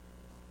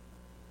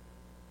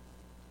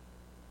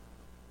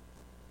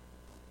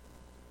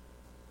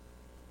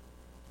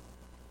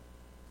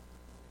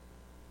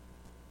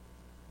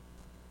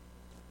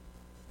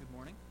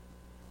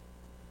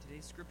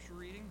Today's scripture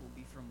reading will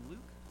be from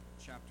Luke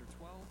chapter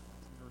 12,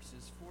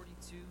 verses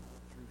 42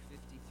 through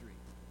 53.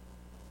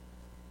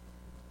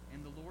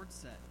 And the Lord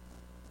said,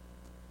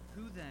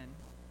 "Who then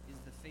is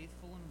the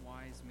faithful and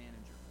wise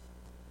manager,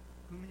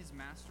 whom his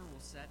master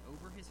will set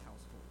over his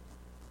household,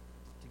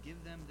 to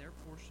give them their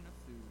portion of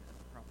food at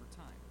the proper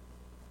time?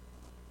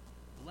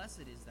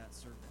 Blessed is that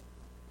servant,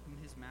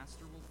 whom his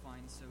master will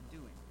find so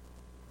doing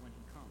when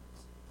he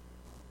comes.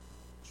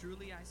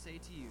 Truly I say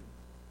to you,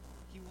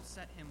 he will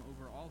set him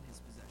over all his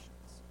possessions.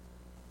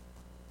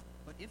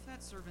 But if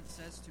that servant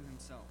says to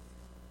himself,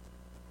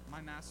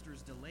 'My master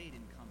is delayed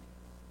in coming,'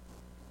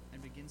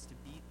 and begins to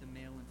beat the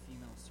male and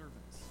female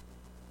servants,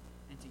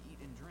 and to eat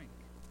and drink,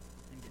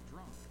 and get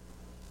drunk,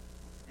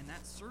 and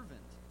that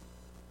servant,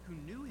 who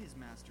knew his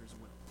master's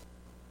will,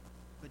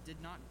 but did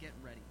not get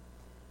ready,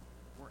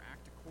 or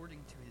act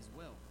according to his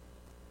will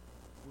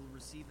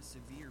receive a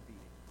severe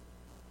beating.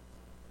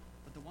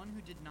 But the one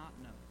who did not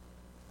know,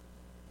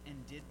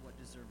 and did what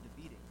deserved a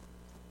beating,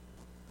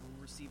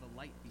 will receive a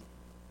light beating.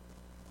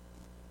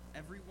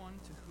 Everyone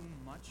to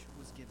whom much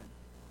was given,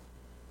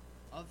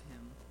 of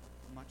him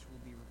much will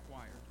be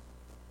required,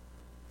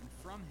 and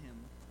from him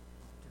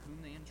to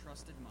whom they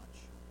entrusted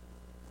much,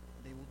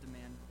 they will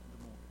demand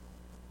the more.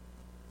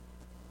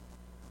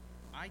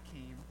 I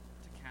came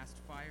to cast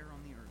fire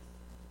on the earth,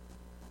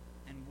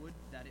 and would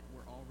that it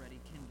were already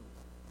kindled.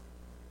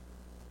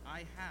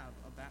 I have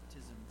a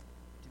baptism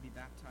to be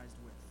baptized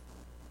with,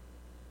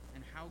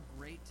 and how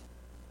great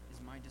is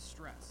my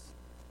distress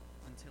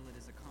until it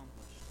is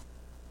accomplished.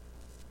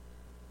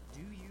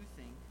 Do you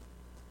think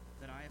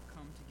that I have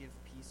come to give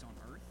peace on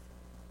earth?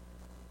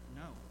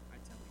 No, I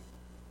tell you,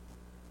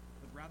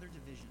 but rather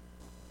division.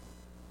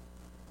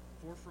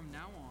 For from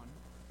now on,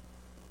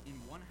 in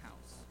one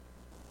house,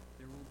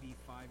 there will be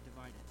 5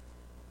 divided,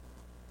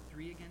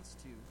 3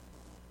 against 2,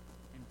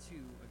 and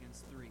 2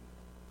 against 3.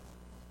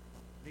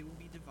 They will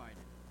be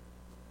divided,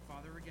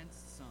 father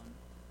against son,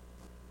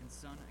 and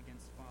son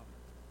against father,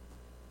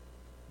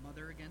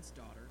 mother against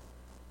daughter,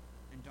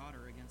 and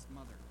daughter against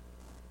mother,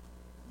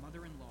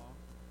 mother-in-law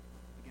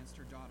against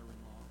her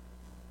daughter-in-law,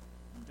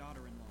 and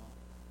daughter-in-law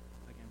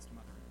against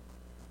mother-in-law."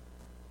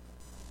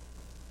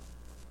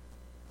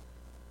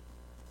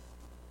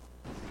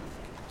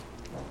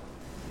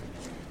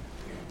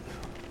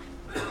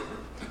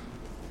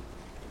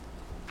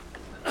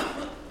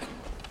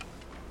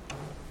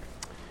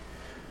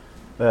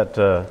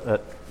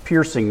 That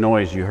piercing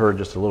noise you heard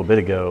just a little bit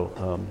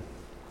ago,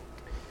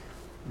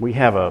 we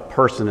have a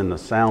person in the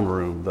sound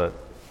room that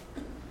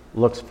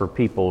looks for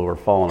people who are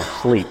falling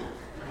asleep.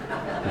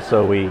 And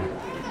so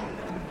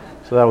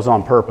that was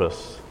on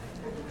purpose.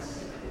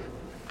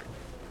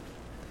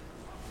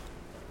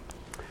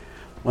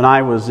 When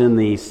I was in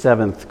the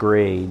 7th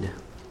grade,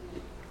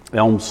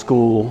 Elm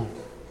School,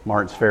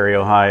 Martins Ferry,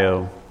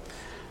 Ohio,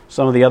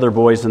 some of the other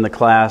boys in the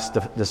class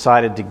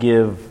decided to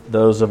give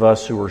those of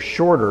us who were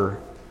shorter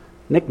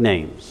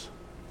nicknames.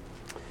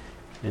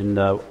 And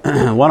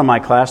one of my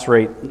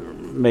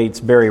classmates,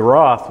 Barry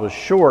Roth, was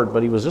short,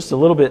 but he was just a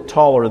little bit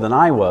taller than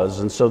I was,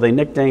 and so they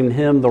nicknamed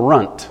him the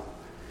Runt.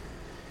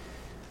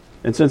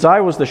 And since I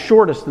was the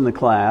shortest in the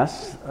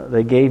class,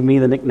 they gave me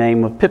the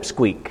nickname of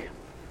Pipsqueak.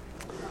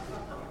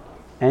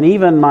 And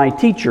even my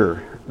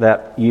teacher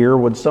that year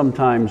would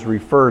sometimes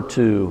refer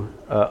to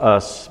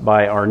us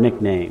by our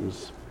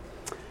nicknames.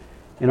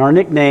 And our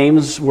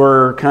nicknames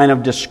were kind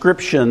of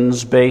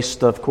descriptions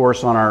based, of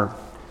course, on our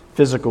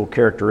physical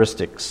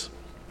characteristics.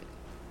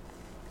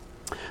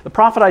 The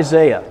prophet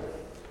Isaiah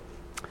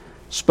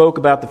spoke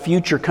about the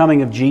future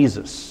coming of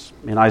Jesus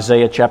in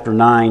Isaiah chapter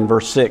 9,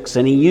 verse 6.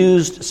 And he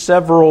used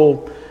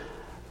several,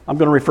 I'm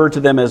going to refer to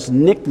them as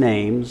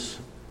nicknames,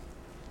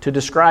 to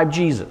describe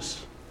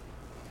Jesus.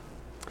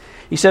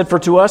 He said, "For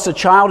to us a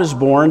child is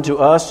born, to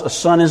us a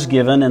son is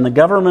given, and the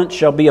government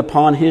shall be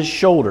upon his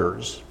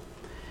shoulders.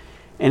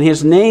 And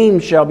his name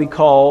shall be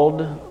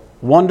called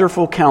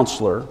Wonderful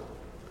Counselor."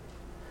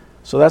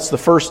 So that's the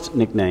first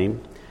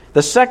nickname.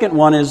 The second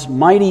one is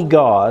Mighty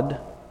God.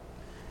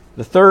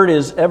 The third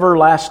is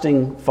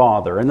Everlasting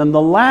Father. And then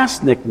the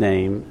last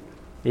nickname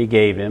he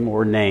gave him,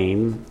 or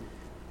name,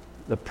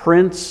 the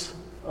Prince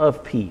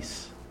of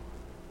Peace.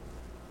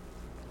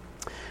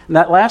 And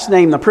that last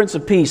name, the Prince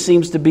of Peace,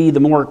 seems to be the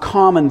more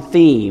common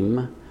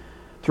theme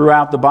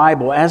throughout the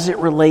Bible as it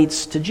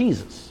relates to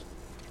Jesus.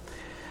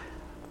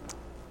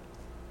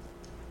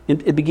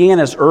 It began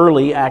as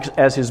early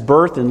as his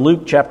birth in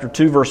Luke chapter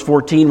 2, verse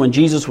 14. When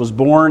Jesus was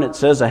born, it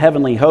says, a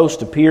heavenly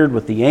host appeared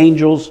with the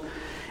angels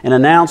and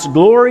announced,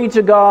 "Glory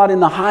to God in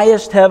the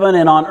highest heaven,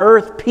 and on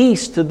earth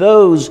peace to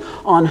those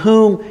on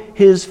whom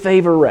his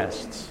favor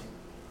rests."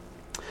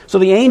 So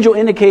the angel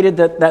indicated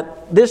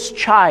that this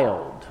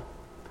child,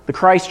 the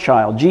Christ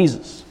child,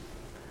 Jesus,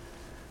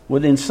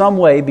 would in some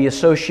way be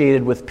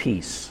associated with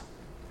peace.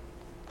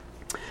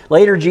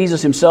 Later,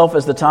 Jesus himself,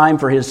 as the time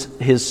for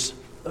his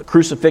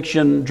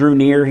crucifixion drew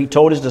near, he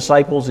told his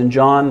disciples in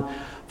John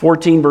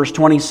 14, verse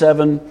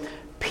 27,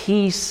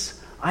 "Peace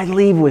I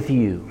leave with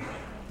you,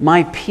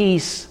 my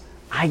peace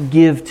I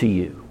give to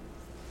you."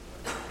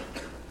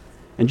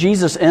 And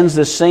Jesus ends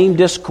this same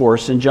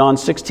discourse in John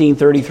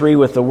 16:33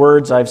 with the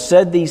words, "I've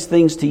said these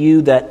things to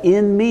you that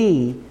in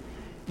me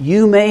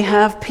you may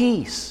have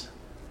peace."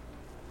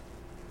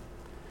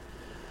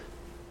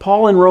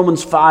 Paul in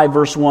Romans 5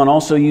 verse 1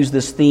 also used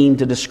this theme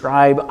to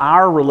describe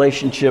our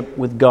relationship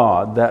with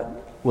God that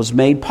was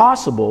made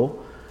possible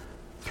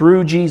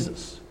through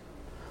Jesus.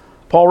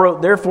 Paul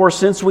wrote, "Therefore,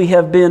 since we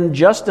have been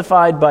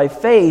justified by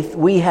faith,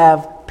 we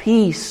have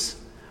peace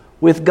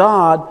with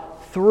God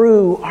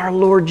through our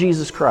Lord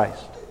Jesus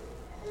Christ."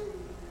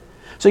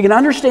 So you can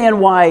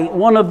understand why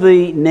one of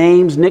the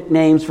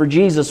nicknames for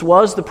Jesus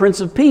was the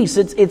Prince of Peace.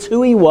 It's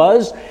who he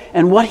was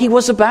and what he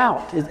was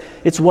about.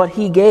 It's what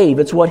he gave.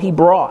 It's what he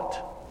brought.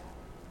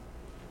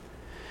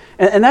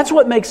 And that's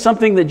what makes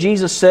something that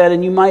Jesus said,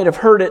 and you might have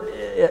heard it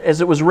as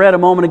it was read a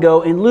moment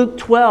ago, in Luke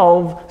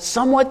 12,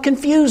 somewhat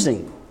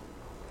confusing.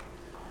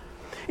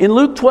 In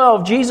Luke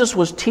 12, Jesus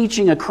was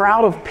teaching a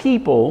crowd of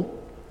people,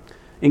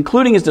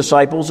 including his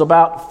disciples,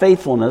 about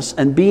faithfulness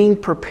and being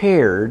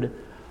prepared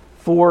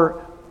for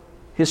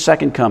his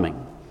second coming.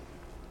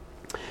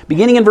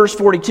 Beginning in verse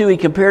 42, he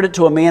compared it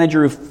to a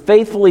manager who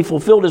faithfully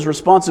fulfilled his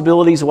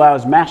responsibilities while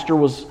his master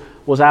was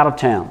out of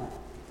town.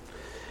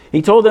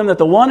 He told them that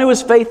the one who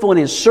is faithful in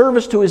his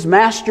service to his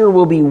master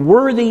will be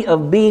worthy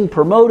of being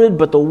promoted,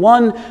 but the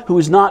one who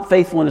is not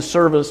faithful in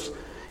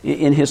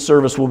his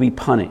service will be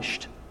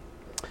punished.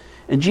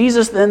 And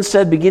Jesus then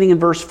said, beginning in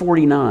verse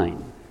 49,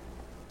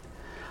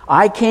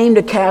 "I came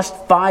to cast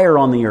fire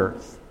on the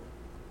earth,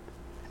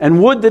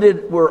 and would that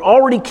it were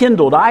already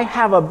kindled. I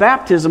have a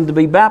baptism to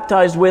be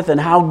baptized with, and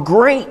how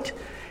great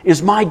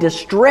is my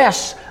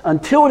distress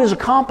until it is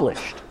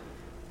accomplished."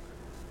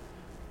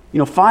 You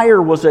know,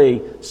 fire was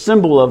a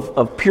symbol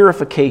of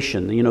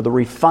purification, the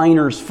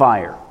refiner's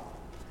fire.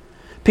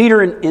 Peter,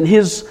 in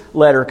his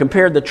letter,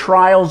 compared the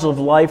trials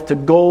of life to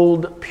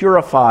gold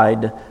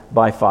purified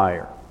by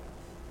fire.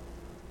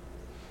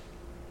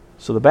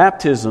 So the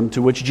baptism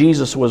to which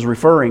Jesus was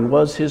referring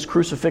was his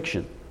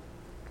crucifixion,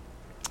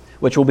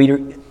 which will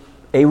be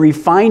a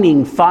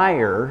refining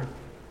fire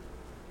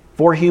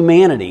for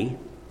humanity.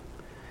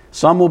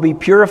 Some will be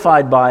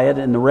purified by it,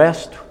 and the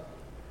rest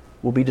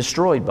will be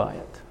destroyed by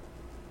it.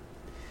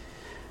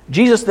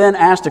 Jesus then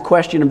asked a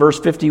question in verse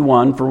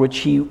 51 for which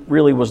he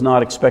really was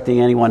not expecting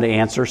anyone to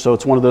answer, so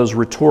it's one of those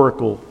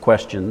rhetorical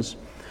questions,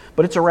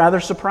 but it's a rather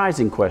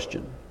surprising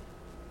question.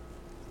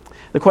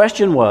 The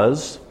question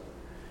was,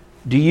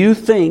 "Do you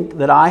think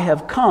that I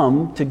have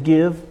come to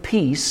give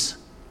peace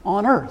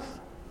on earth?"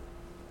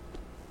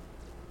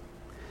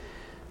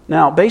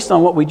 Now, based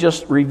on what we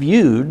just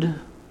reviewed,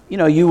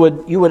 you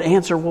would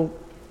answer, well,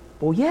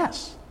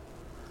 yes.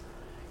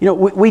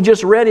 We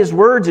just read his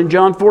words in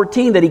John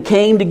 14 that he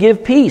came to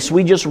give peace.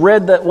 We just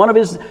read that one of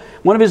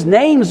his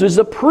names was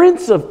the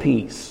Prince of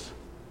Peace.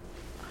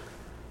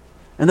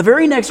 And the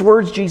very next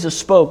words Jesus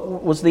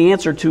spoke was the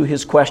answer to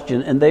his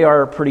question, and they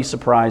are pretty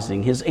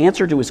surprising. His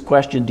answer to his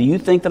question, "Do you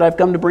think that I've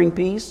come to bring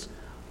peace?"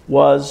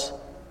 was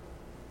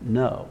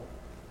no.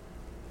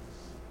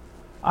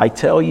 "I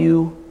tell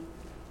you,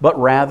 but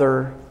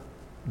rather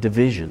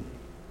division."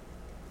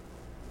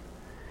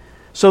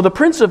 So the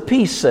Prince of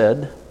Peace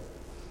said,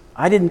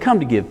 "I didn't come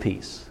to give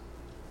peace.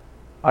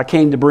 I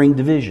came to bring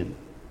division."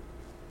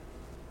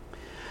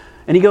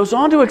 And he goes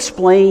on to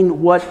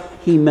explain what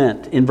he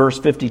meant in verse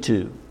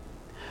 52.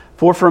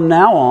 "For from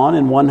now on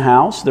in one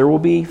house there will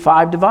be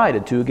 5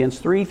 divided, 2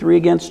 against 3, 3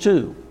 against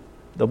 2.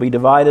 They'll be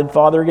divided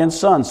father against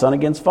son, son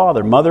against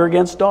father, mother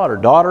against daughter,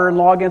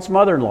 daughter-in-law against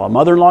mother-in-law,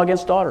 mother-in-law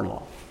against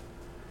daughter-in-law."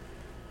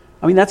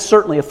 I mean, that's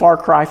certainly a far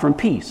cry from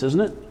peace,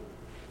 isn't it?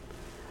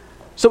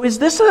 So is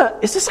this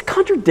a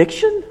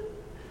contradiction?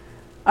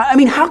 I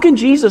mean, how can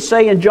Jesus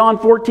say in John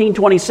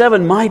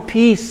 14:27, "My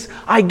peace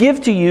I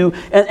give to you,"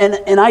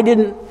 and I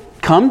didn't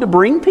come to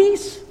bring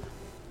peace?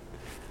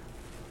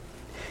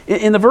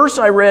 In the verse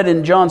I read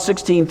in John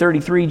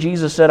 16:33,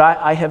 Jesus said,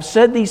 I have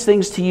said these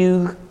things to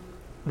you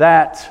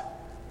that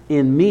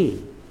in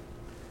me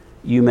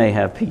you may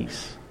have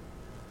peace.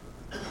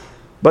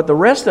 But the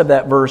rest of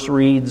that verse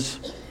reads,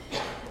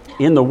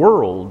 "In the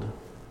world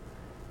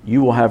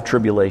you will have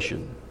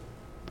tribulation.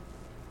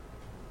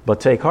 But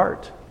take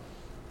heart,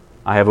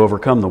 I have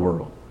overcome the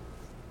world."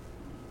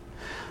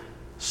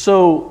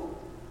 So,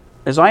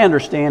 as I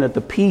understand it,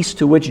 the peace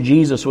to which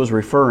Jesus was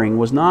referring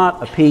was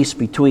not a peace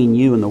between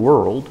you and the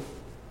world.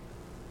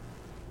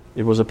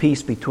 It was a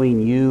peace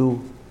between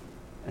you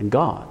and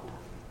God.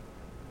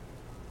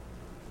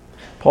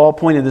 Paul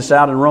pointed this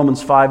out in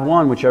Romans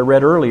 5:1, which I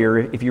read earlier.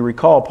 If you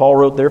recall, Paul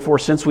wrote, "Therefore,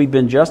 since we've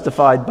been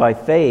justified by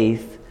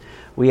faith,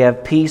 we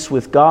have peace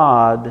with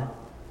God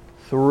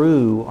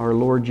through our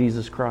Lord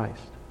Jesus Christ."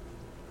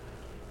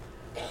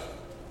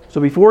 So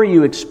before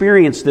you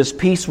experience this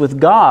peace with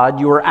God,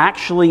 you are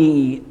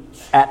actually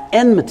at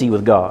enmity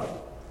with God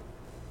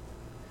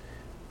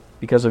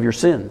because of your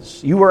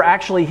sins. You were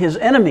actually his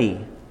enemy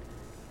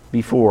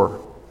before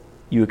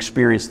you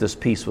experienced this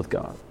peace with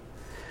God.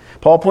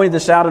 Paul pointed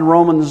this out in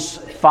Romans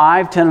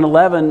 5:10 and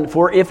 11.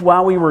 "For if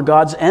while we were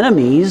God's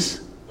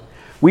enemies,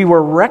 we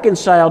were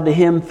reconciled to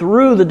Him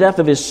through the death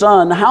of His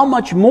Son, how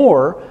much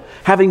more,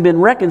 having been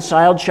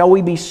reconciled, shall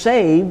we be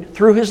saved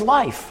through His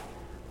life?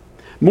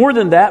 More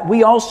than that,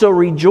 we also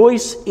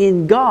rejoice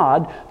in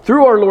God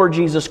through our Lord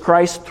Jesus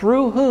Christ,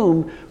 through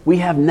whom we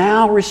have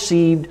now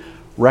received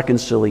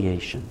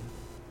reconciliation.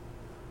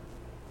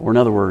 Or in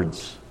other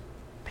words,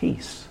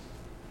 peace.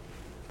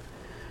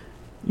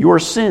 Your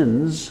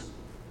sins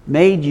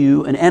made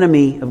you an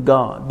enemy of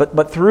God.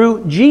 But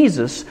through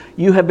Jesus,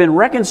 you have been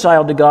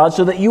reconciled to God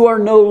so that you are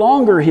no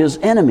longer His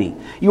enemy.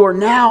 You are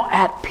now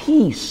at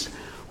peace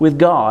with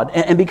God.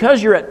 And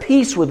because you're at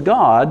peace with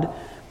God,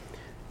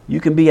 you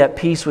can be at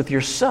peace with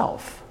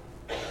yourself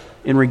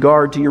in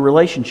regard to your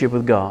relationship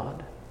with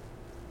God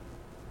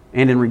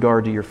and in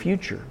regard to your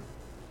future.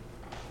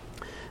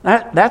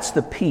 That's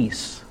the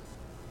peace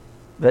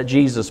that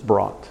Jesus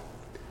brought.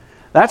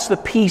 That's the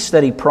peace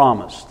that He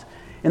promised.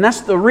 And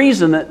that's the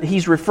reason that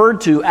He's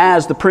referred to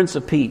as the Prince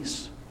of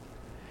Peace.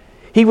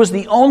 He was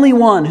the only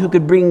one who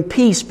could bring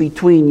peace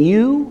between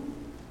you,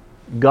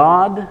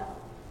 God,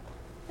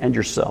 and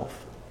yourself.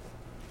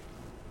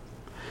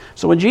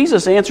 So when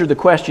Jesus answered the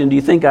question, do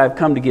you think I've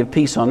come to give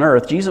peace on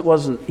earth?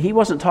 He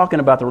wasn't talking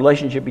about the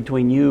relationship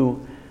between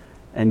you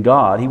and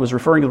God. He was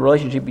referring to the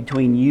relationship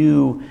between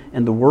you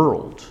and the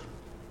world.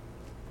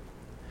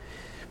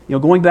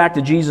 Going back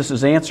to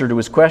Jesus' answer to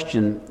his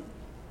question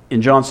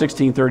in John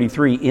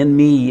 16:33, in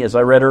me, as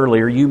I read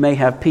earlier, you may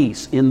have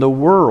peace. In the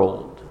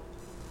world,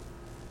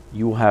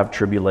 you will have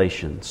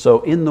tribulation.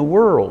 So in the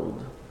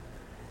world,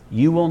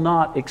 you will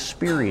not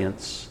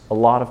experience a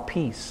lot of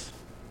peace.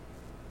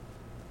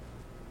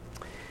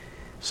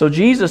 So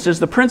Jesus is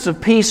the Prince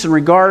of Peace in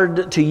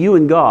regard to you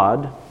and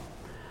God,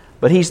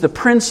 but He's the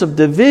Prince of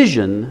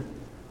Division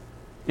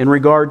in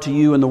regard to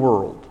you and the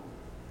world.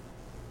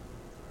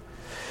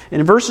 And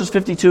in verses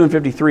 52 and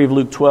 53 of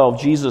Luke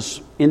 12, Jesus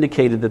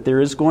indicated that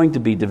there is going to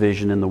be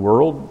division in the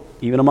world,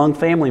 even among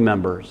family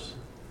members,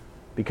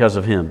 because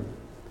of Him.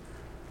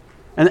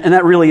 And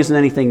that really isn't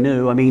anything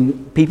new. I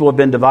mean, people have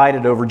been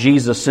divided over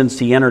Jesus since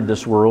He entered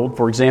this world.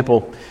 For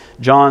example,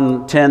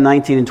 John 10,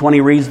 19 and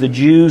 20 reads, the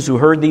Jews who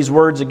heard these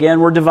words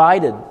again were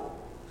divided.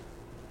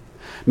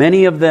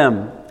 Many of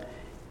them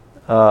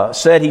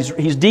said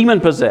he's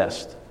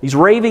demon-possessed. He's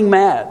raving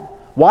mad.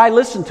 Why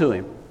listen to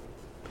Him?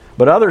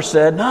 But others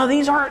said, no,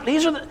 these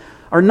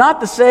are not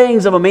the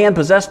sayings of a man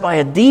possessed by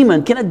a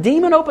demon. Can a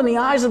demon open the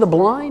eyes of the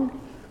blind?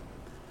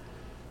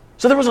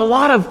 So there was a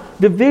lot of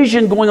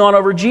division going on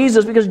over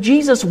Jesus because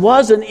Jesus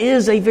was and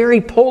is a very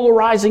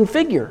polarizing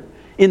figure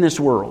in this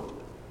world.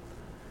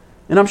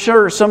 And I'm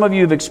sure some of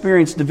you have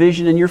experienced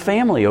division in your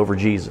family over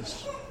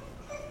Jesus.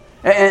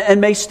 And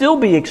may still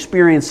be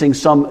experiencing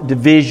some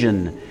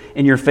division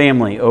in your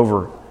family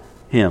over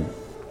Him.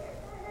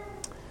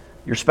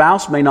 Your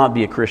spouse may not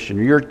be a Christian.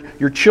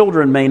 Your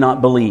children may not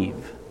believe.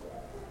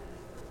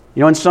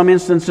 In some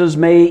instances,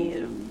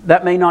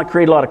 that may not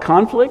create a lot of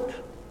conflict,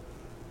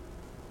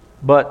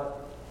 but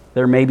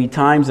there may be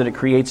times that it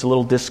creates a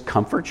little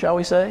discomfort, shall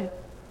we say.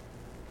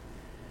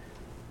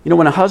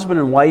 When a husband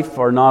and wife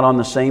are not on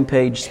the same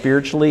page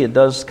spiritually, it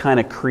does kind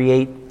of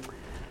create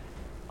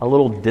a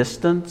little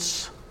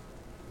distance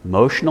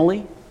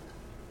emotionally.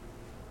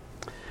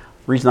 The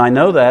reason I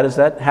know that is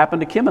that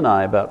happened to Kim and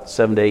I about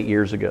 7 to 8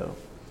 years ago.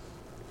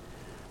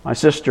 My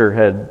sister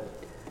had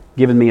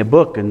given me a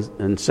book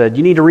and said,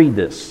 you need to read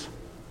this.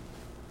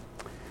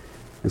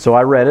 And so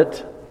I read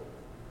it.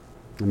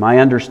 And my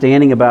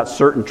understanding about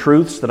certain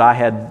truths that I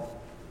had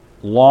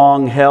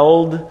long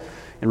held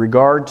in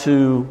regard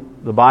to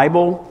the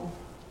Bible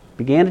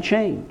began to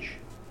change.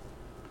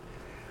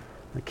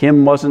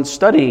 Kim wasn't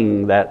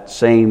studying that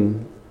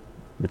same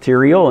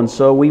material, and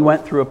so we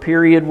went through a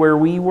period where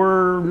we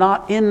were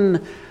not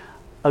in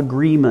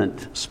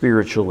agreement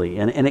spiritually,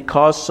 and it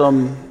caused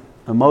some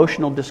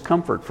emotional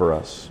discomfort for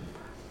us.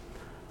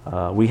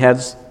 We had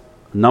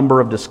a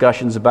number of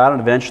discussions about it.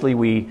 Eventually,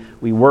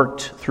 we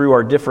worked through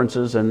our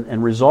differences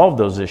and resolved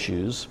those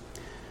issues.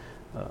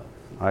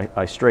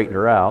 I straightened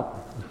her out.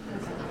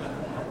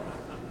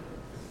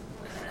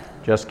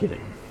 Just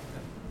kidding.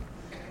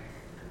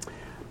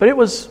 But it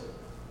was,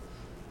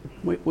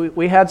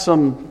 we had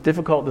some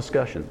difficult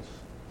discussions.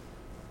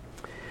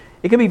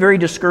 It can be very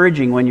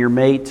discouraging when your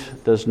mate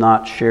does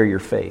not share your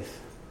faith.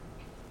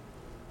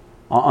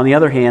 On the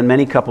other hand,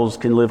 many couples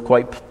can live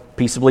quite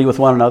peaceably with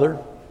one another,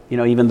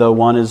 even though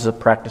one is a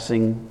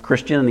practicing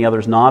Christian and the other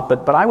is not.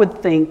 But I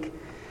would think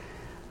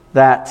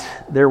that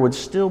there would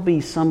still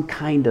be some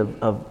kind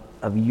of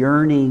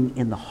yearning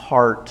in the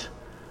heart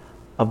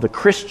of the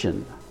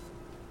Christian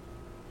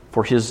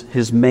for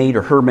his mate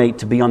or her mate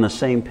to be on the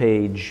same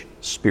page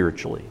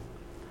spiritually.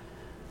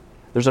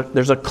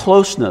 There's a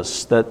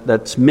closeness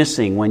that's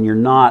missing when you're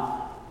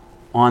not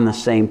on the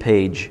same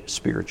page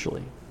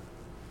spiritually.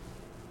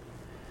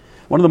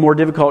 One of the more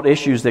difficult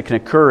issues that can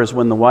occur is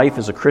when the wife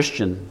is a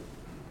Christian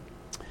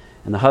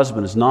and the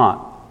husband is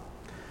not.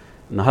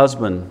 And the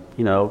husband,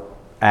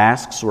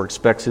 asks or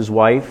expects his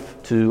wife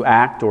to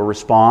act or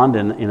respond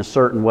in a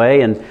certain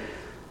way, and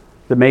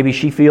that maybe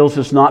she feels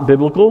is not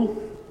biblical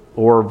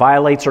or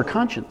violates her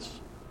conscience.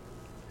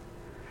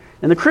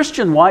 And the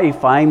Christian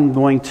wife, I'm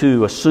going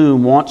to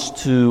assume,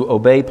 wants to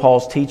obey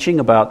Paul's teaching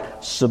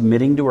about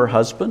submitting to her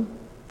husband,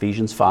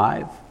 Ephesians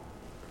 5.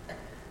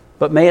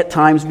 But may at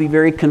times be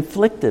very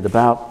conflicted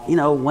about,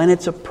 when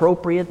it's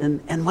appropriate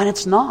and when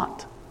it's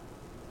not.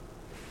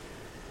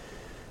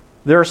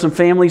 There are some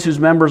families whose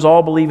members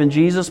all believe in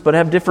Jesus but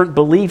have different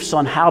beliefs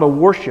on how to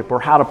worship or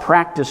how to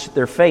practice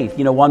their faith.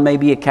 One may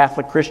be a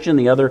Catholic Christian,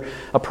 the other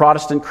a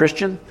Protestant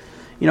Christian.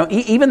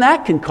 Even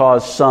that can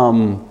cause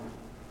some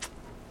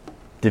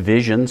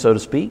division, so to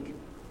speak.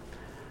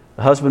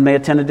 The husband may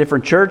attend a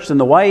different church than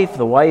the wife,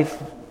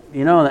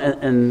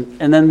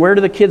 and then where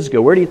do the kids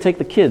go? Where do you take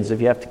the kids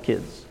if you have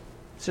kids?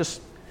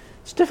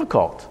 It's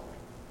difficult.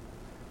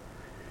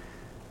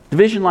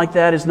 Division like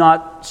that is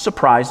not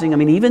surprising.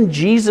 Even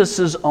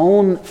Jesus'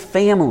 own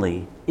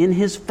family, in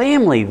his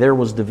family there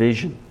was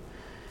division.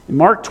 In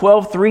Mark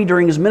 12:3,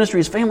 during his ministry,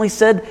 his family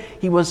said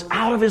he was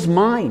out of his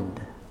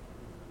mind.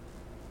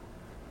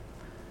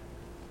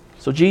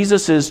 So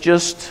Jesus is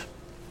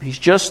he's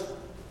just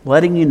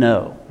letting you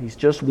know. He's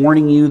just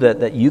warning you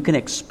that you can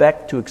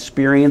expect to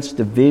experience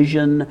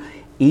division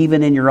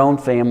even in your own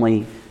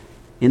family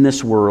in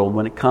this world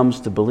when it comes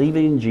to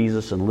believing in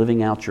Jesus and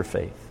living out your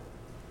faith.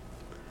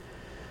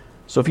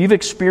 So if you've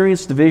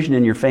experienced division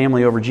in your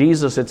family over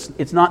Jesus,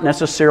 it's not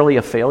necessarily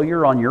a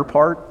failure on your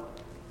part.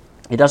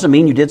 It doesn't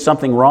mean you did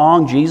something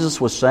wrong.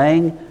 Jesus was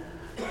saying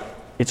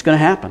it's going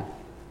to happen.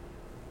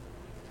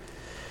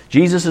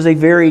 Jesus is a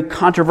very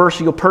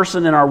controversial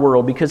person in our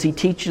world because he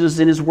teaches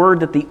in his word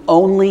that the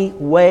only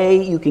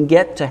way you can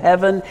get to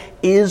heaven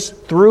is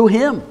through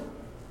him.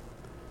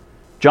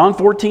 John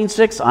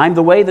 14:6, I'm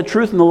the way, the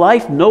truth, and the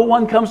life. No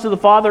one comes to the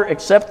Father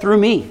except through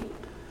me.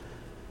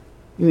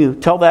 You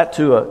tell that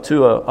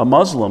to a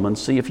Muslim and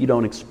see if you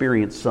don't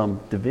experience some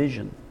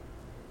division.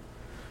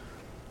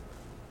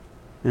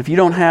 And if you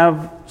don't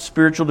have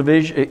spiritual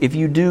division, if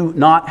you do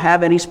not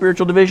have any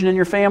spiritual division in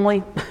your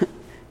family,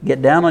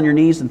 get down on your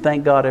knees and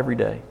thank God every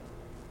day.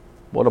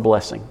 What a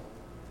blessing.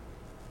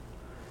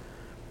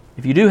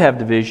 If you do have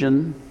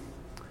division,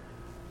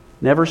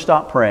 never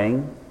stop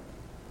praying.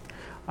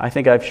 I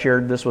think I've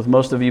shared this with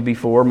most of you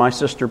before. My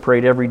sister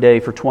prayed every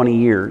day for 20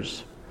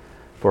 years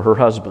for her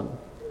husband,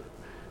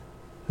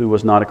 who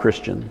was not a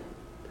Christian.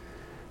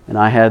 And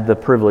I had the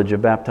privilege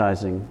of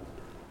baptizing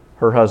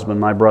her husband,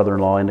 my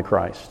brother-in-law, into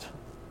Christ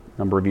a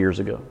number of years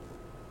ago.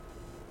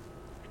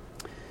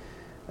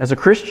 As a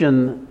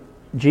Christian,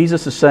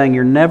 Jesus is saying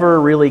you're never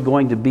really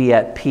going to be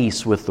at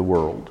peace with the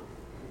world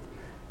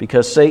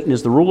because Satan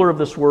is the ruler of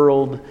this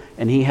world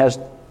and he has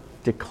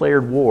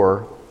declared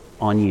war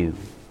on you.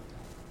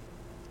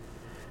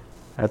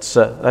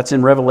 That's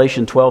in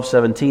Revelation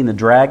 12:17. The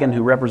dragon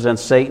who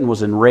represents Satan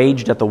was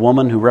enraged at the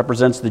woman who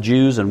represents the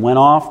Jews and went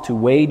off to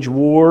wage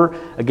war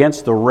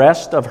against the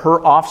rest of her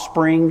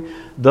offspring,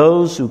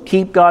 those who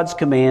keep God's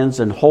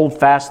commands and hold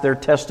fast their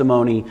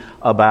testimony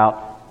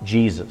about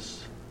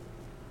Jesus.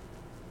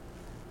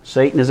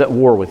 Satan is at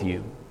war with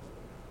you.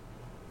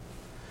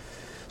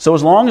 So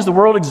as long as the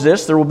world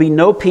exists, there will be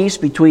no peace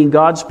between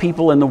God's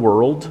people and the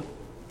world.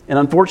 And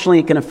unfortunately,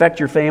 it can affect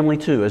your family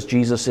too, as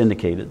Jesus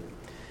indicated.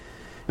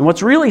 And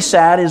what's really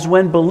sad is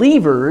when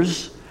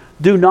believers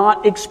do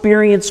not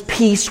experience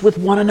peace with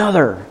one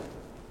another.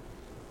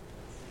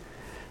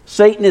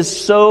 Satan is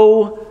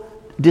so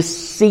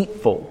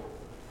deceitful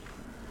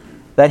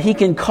that he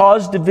can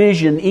cause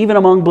division even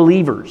among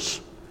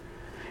believers.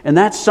 And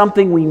that's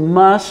something we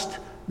must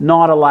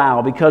not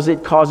allow because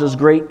it causes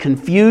great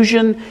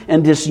confusion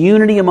and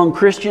disunity among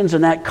Christians,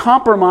 and that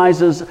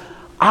compromises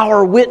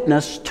our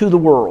witness to the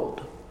world.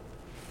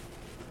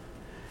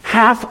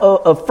 Half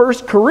of 1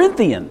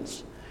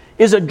 Corinthians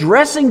is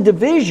addressing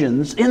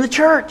divisions in the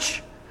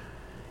church.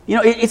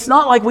 It's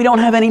not like we don't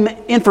have any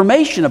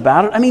information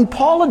about it.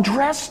 Paul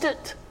addressed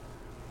it.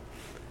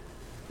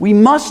 We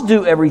must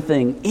do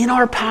everything in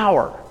our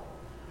power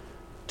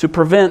to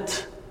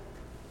prevent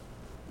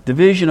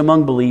division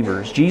among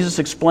believers. Jesus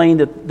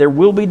explained that there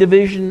will be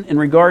division in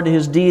regard to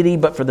his deity,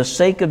 but for the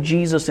sake of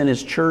Jesus and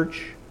his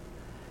church,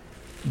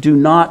 do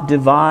not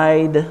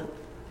divide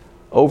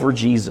over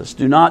Jesus.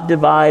 Do not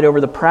divide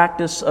over the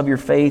practice of your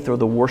faith or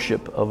the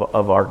worship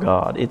of our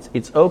God.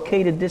 It's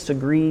okay to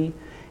disagree.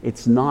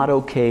 It's not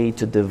okay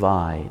to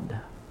divide.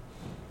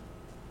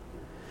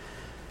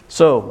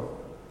 So,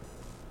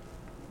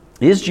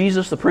 is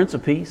Jesus the Prince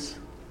of Peace?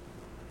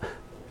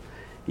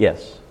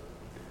 Yes.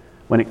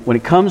 When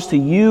it comes to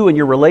you and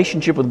your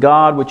relationship with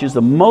God, which is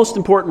the most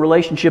important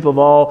relationship of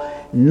all,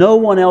 no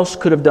one else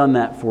could have done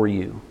that for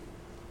you.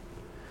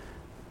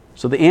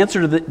 So the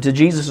answer to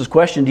Jesus'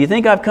 question, do you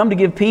think I've come to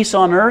give peace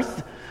on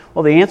earth?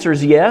 Well, the answer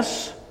is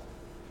yes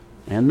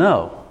and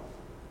no.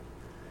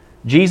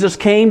 Jesus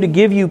came to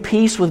give you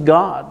peace with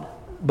God,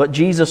 but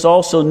Jesus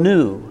also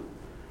knew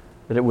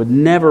that it would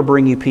never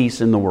bring you peace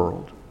in the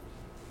world.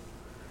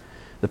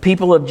 The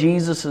people of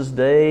Jesus'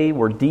 day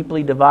were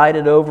deeply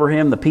divided over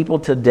him. The people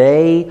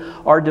today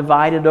are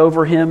divided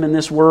over him in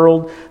this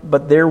world.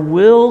 But there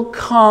will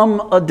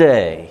come a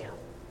day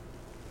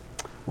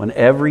when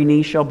every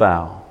knee shall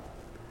bow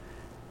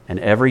and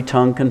every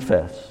tongue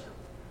confess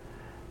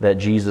that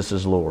Jesus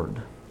is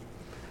Lord.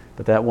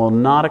 But that will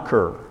not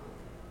occur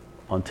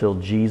until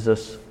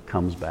Jesus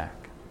comes back.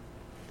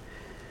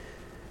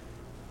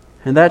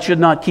 And that should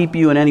not keep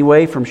you in any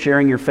way from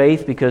sharing your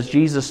faith, because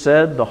Jesus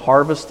said the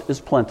harvest is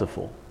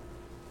plentiful.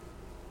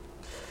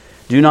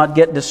 Do not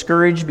get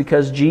discouraged,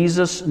 because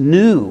Jesus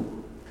knew.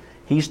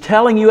 He's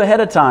telling you ahead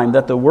of time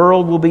that the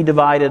world will be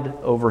divided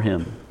over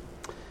him.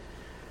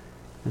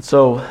 And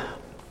so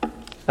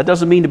that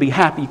doesn't mean to be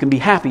happy. You can be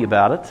happy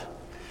about it.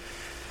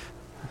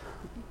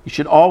 You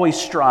should always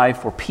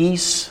strive for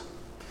peace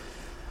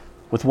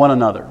with one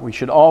another. We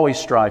should always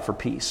strive for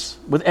peace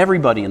with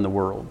everybody in the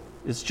world.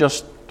 It's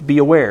just to be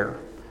aware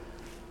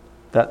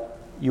that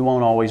you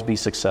won't always be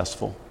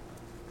successful.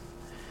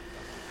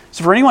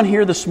 So for anyone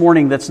here this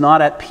morning that's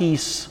not at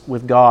peace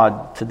with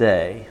God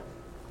today,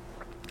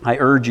 I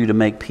urge you to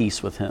make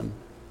peace with Him.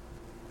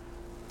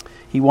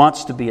 He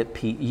wants to be at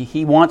peace.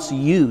 He wants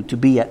you to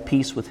be at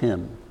peace with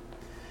Him.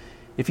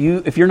 If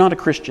you're not a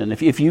Christian,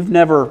 if you've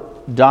never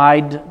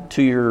died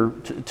to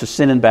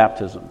sin in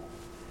baptism,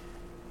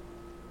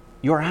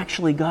 you're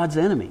actually God's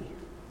enemy.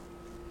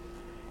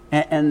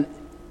 And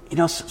you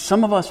know,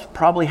 some of us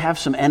probably have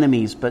some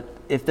enemies, but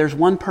if there's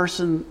one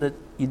person that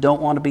you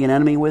don't want to be an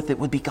enemy with, it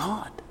would be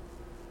God.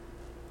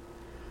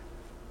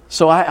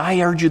 So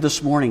I urge you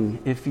this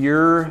morning, if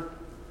you're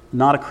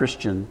not a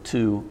Christian,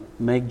 to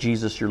make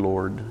Jesus your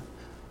Lord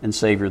and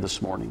Savior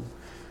this morning.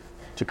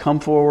 To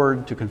come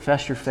forward, to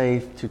confess your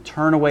faith, to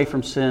turn away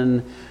from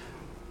sin,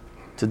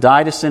 to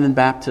die to sin in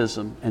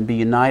baptism and be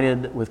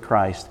united with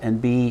Christ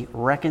and be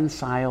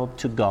reconciled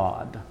to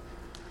God.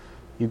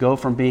 You go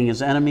from being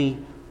His enemy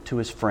to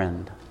His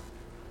friend.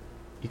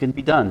 You can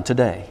be done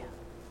today.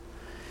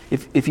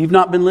 If you've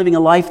not been living a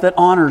life that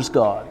honors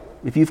God,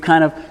 if you've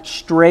kind of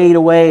strayed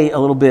away a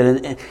little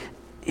bit,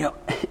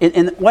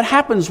 and what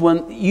happens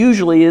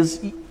usually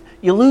is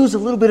you lose a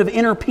little bit of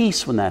inner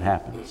peace when that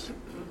happens.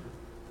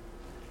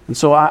 And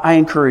so I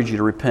encourage you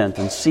to repent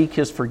and seek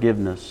His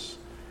forgiveness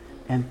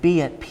and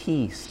be at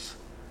peace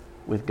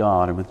with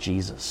God and with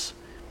Jesus.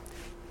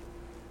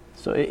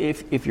 So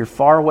if you're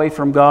far away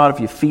from God, if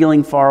you're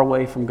feeling far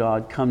away from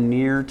God, come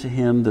near to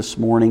Him this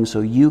morning so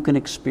you can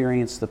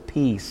experience the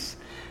peace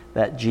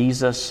that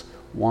Jesus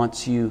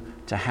wants you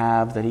to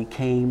have, that He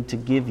came to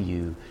give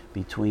you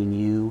between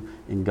you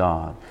and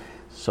God.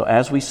 So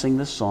as we sing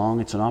this song,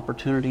 it's an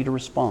opportunity to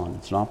respond.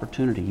 It's an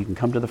opportunity. You can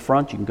come to the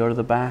front, you can go to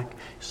the back,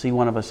 see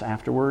one of us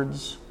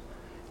afterwards.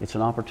 It's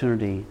an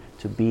opportunity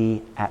to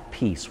be at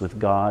peace with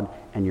God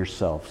and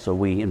yourself. So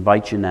we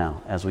invite you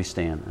now as we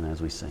stand and as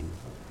we sing.